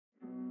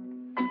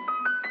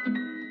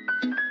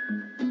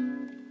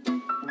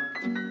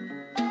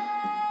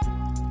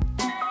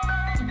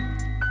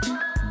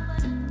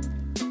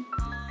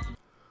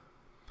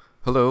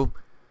Hello.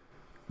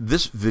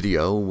 This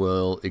video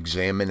will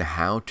examine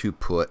how to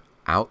put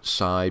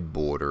outside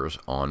borders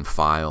on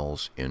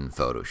files in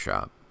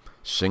Photoshop.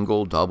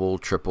 Single, double,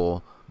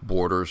 triple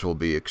borders will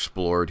be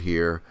explored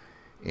here,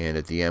 and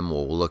at the end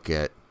we'll look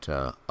at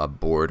a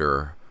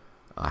border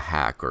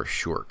hack or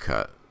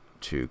shortcut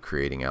to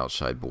creating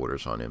outside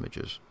borders on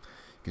images.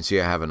 You can see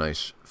I have a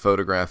nice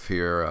photograph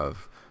here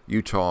of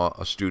Utah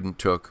a student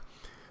took,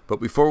 but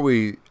before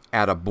we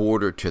add a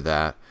border to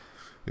that,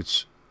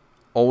 it's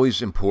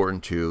always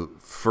important to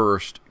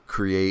first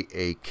create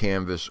a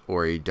canvas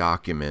or a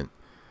document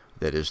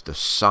that is the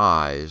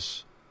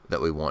size that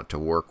we want to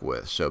work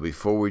with. So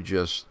before we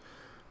just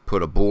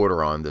put a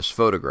border on this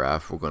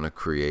photograph, we're going to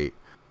create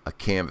a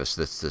canvas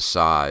that's the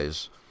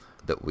size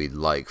that we'd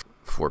like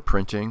for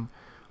printing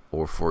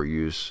or for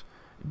use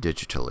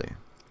digitally.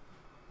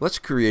 Let's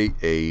create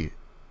a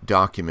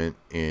document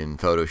in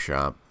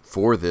Photoshop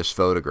for this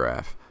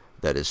photograph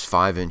that is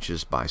 5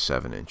 inches by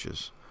 7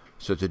 inches.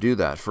 So to do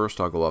that, first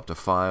I'll go up to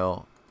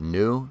File,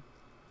 New.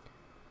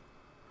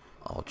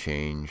 I'll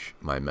change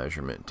my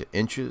measurement to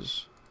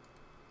inches,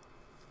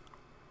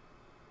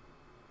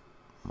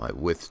 my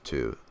width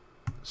to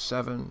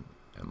 7,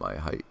 and my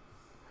height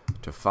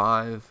to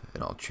 5,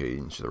 and I'll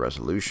change the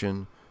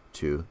resolution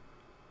to,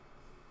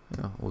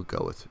 we'll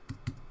go with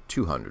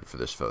 200 for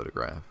this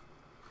photograph.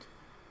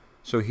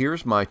 So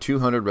here's my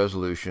 200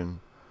 resolution,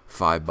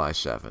 5 by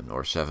 7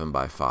 or 7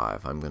 by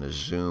 5. I'm going to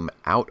zoom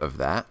out of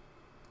that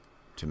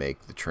to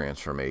make the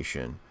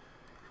transformation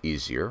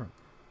easier.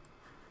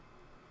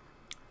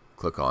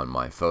 Click on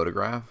my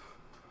photograph.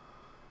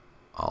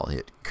 I'll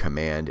hit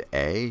Command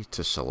A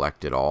to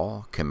select it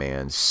all,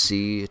 Command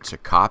C to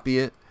copy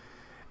it,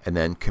 and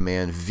then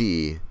Command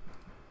V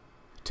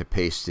to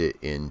paste it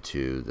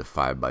into the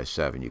 5 by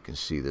 7. You can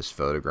see this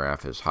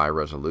photograph is high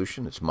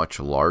resolution. It's much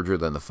larger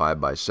than the 5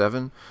 by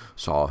 7,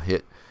 so I'll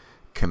hit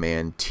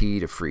Command T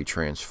to free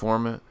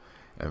transform it,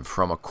 and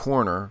from a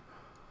corner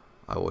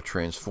I will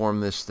transform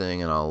this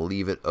thing and I'll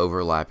leave it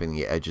overlapping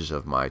the edges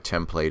of my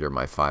template or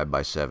my 5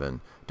 by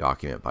 7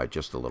 document by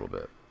just a little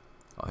bit.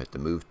 I'll hit the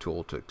Move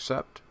tool to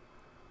accept,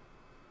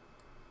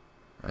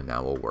 and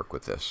now we'll work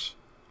with this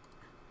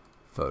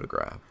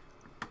photograph.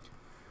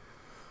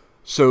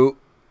 So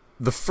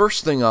the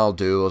first thing I'll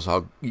do is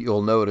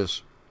you'll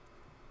notice,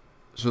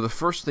 so the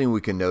first thing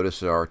we can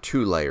notice are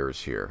 2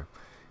 layers here,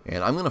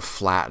 and I'm going to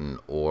flatten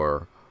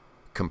or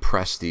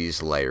compress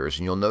these layers,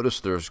 and you'll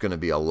notice there's going to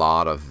be a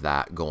lot of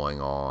that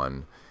going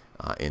on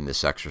in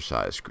this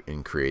exercise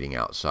in creating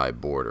outside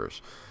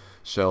borders.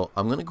 So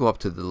I'm going to go up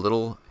to the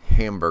little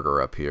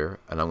hamburger up here,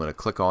 and I'm going to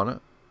click on it,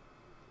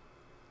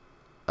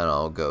 and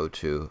I'll go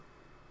to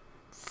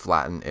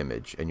flatten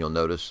image, and you'll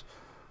notice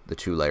the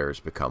 2 layers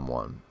become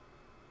one.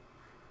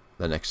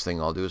 The next thing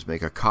I'll do is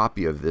make a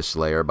copy of this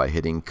layer by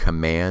hitting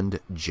Command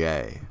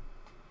J.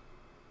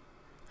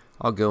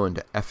 I'll go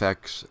into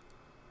FX,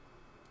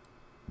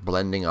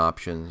 blending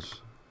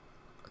options,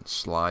 and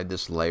slide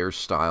this layer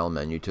style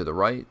menu to the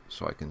right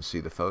so I can see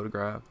the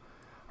photograph.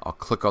 I'll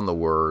click on the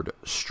word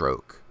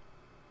stroke.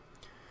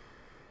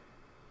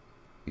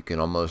 You can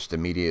almost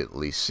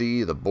immediately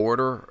see the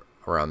border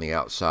around the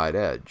outside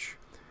edge.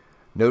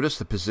 Notice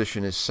the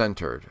position is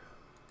centered.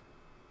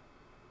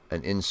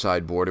 An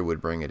inside border would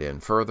bring it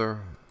in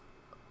further.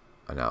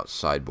 An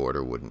outside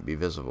border wouldn't be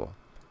visible.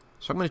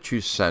 So I'm going to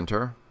choose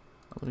center.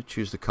 I'm going to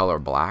choose the color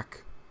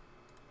black.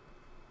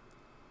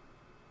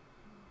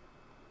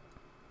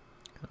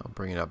 I'll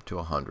bring it up to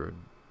 100.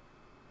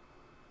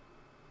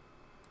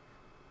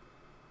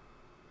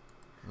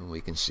 And we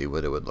can see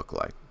what it would look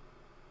like.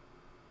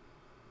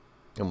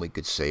 And we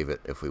could save it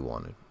if we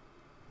wanted.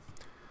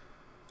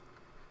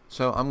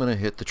 So I'm going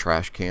to hit the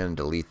trash can and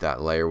delete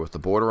that layer with the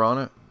border on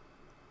it.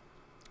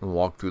 And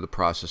walk through the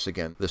process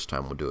again. This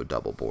time we'll do a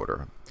double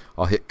border.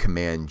 I'll hit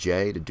Command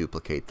J to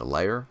duplicate the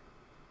layer.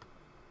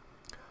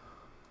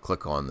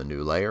 Click on the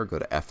new layer, go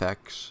to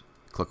FX,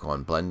 click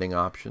on blending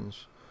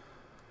options.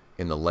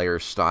 In the layer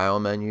style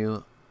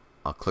menu,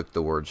 I'll click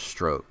the word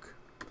stroke.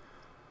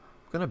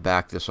 I'm going to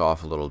back this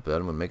off a little bit.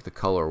 I'm going to make the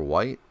color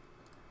white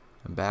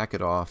and back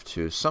it off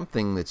to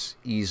something that's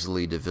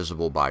easily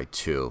divisible by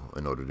 2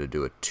 in order to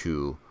do a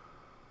two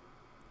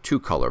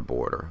color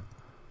border.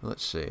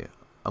 Let's see.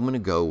 I'm going to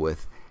go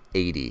with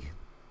 80.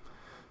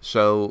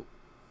 So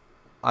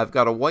I've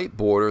got a white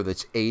border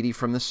that's 80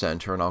 from the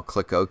center, and I'll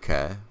click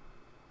OK.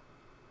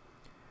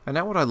 And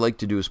now what I'd like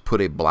to do is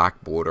put a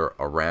black border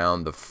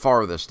around the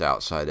farthest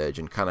outside edge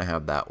and kind of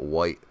have that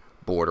white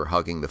border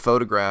hugging the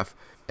photograph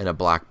and a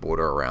black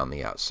border around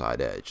the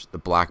outside edge. The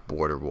black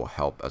border will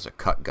help as a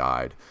cut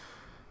guide.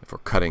 If we're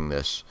cutting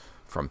this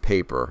from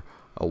paper,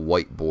 a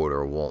white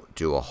border won't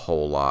do a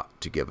whole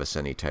lot to give us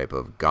any type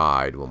of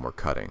guide when we're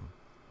cutting.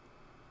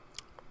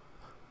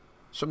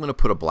 So I'm going to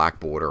put a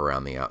black border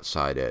around the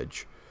outside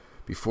edge.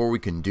 Before I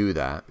can do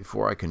that,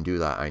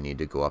 I need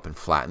to go up and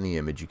flatten the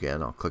image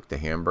again. I'll click the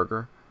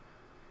hamburger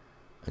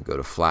and go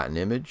to flatten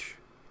image.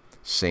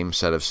 Same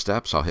set of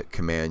steps. I'll hit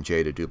Command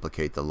J to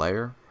duplicate the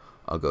layer.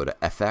 I'll go to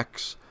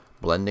FX,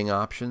 blending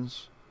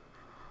options.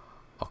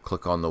 I'll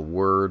click on the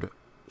word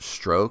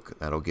stroke.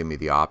 That'll give me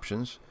the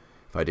options.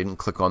 If I didn't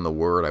click on the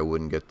word, I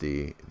wouldn't get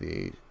the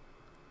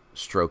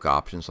stroke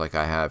options like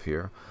I have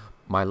here.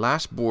 My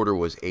last border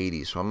was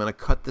 80, so I'm going to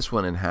cut this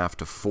one in half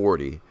to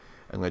 40.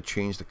 I'm going to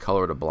change the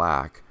color to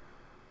black,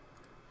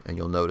 and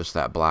you'll notice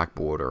that black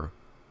border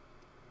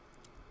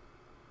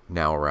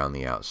now around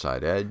the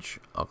outside edge.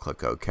 I'll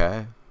click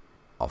OK.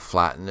 I'll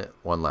flatten it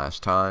one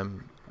last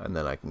time, and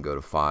then I can go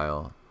to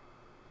File,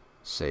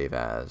 Save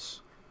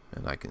As,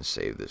 and I can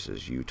save this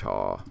as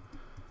Utah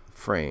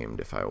framed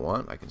if I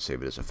want. I can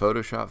save it as a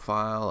Photoshop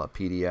file, a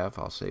PDF.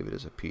 I'll save it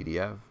as a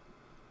PDF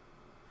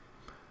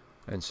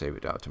and save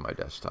it out to my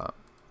desktop.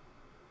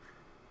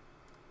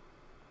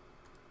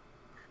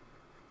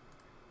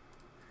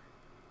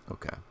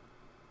 Okay.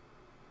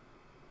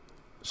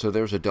 So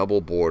there's a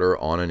double border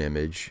on an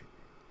image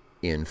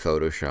in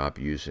Photoshop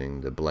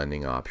using the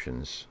blending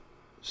options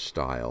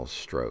style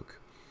stroke.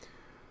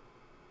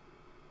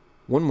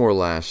 One more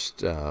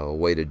last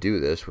way to do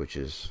this, which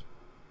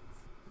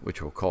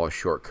we'll call a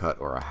shortcut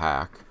or a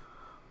hack.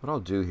 What I'll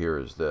do here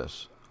is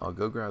this. I'll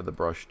go grab the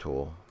brush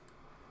tool,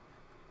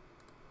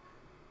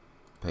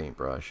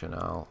 paintbrush, and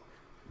I'll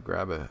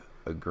grab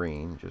a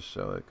green just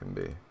so it can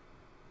be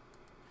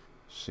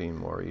seen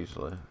more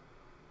easily.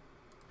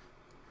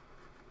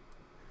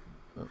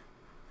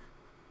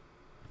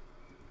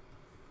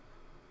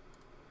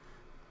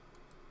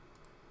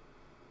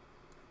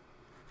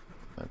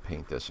 I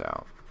paint this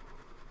out.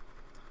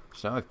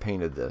 So now I've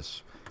painted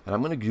this, and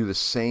I'm going to do the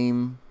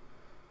same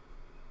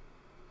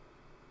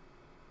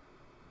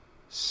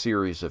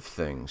series of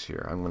things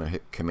here. I'm going to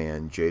hit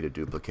Command J to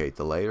duplicate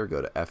the layer,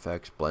 go to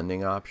FX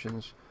blending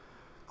options,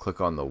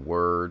 click on the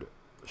word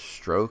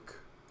stroke,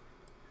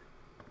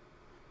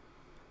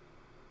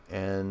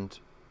 and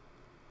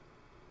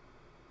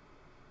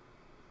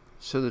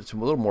so that it's a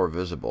little more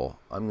visible,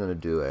 I'm going to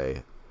do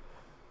a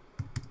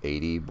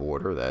 80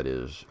 border that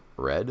is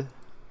red,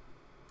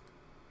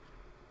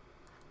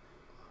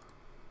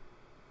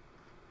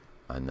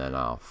 and then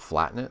I'll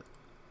flatten it.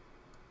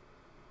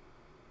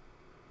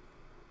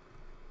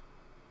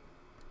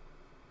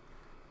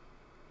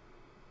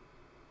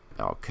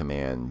 I'll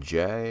Command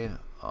J.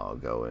 I'll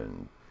go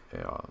in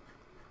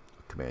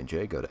Command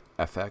J, go to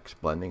FX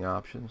blending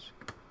options.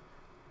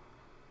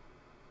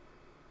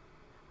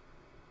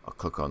 I'll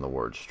click on the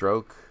word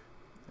stroke,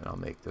 and I'll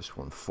make this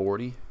one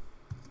 40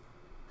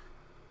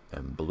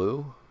 and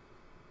blue.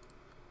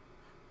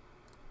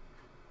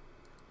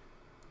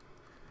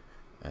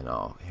 And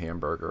I'll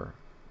hamburger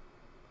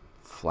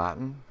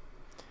flatten.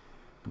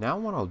 Now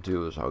what I'll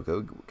do is I'll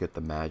go get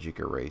the magic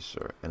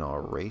eraser and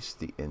I'll erase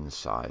the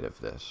inside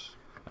of this.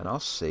 And I'll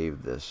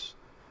save this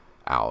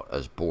out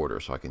as border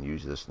so I can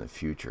use this in the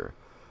future.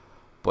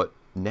 But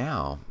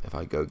now, if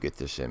I go get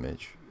this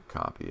image,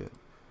 copy it,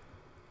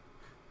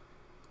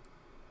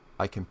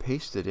 I can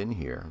paste it in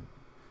here,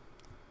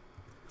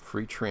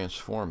 free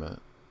transform it,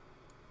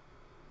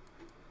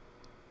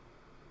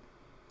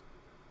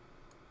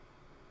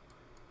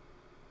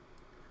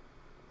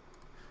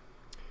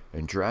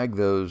 and drag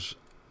those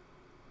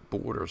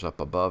borders up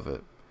above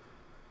it.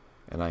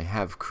 And I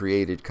have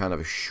created kind of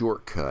a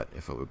shortcut.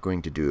 If we were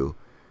going to do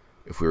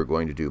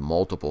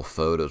multiple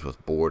photos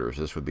with borders,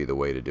 this would be the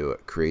way to do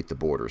it. Create the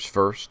borders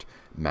first,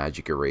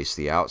 magic erase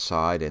the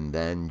outside, and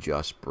then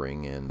just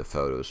bring in the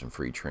photos and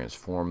free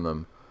transform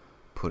them,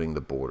 putting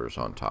the borders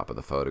on top of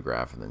the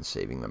photograph and then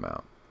saving them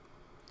out.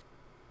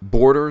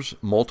 Borders,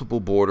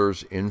 multiple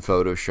borders in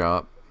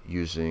Photoshop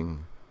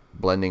using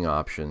blending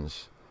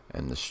options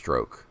and the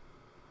stroke.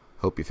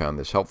 Hope you found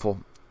this helpful.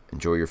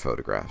 Enjoy your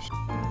photographs.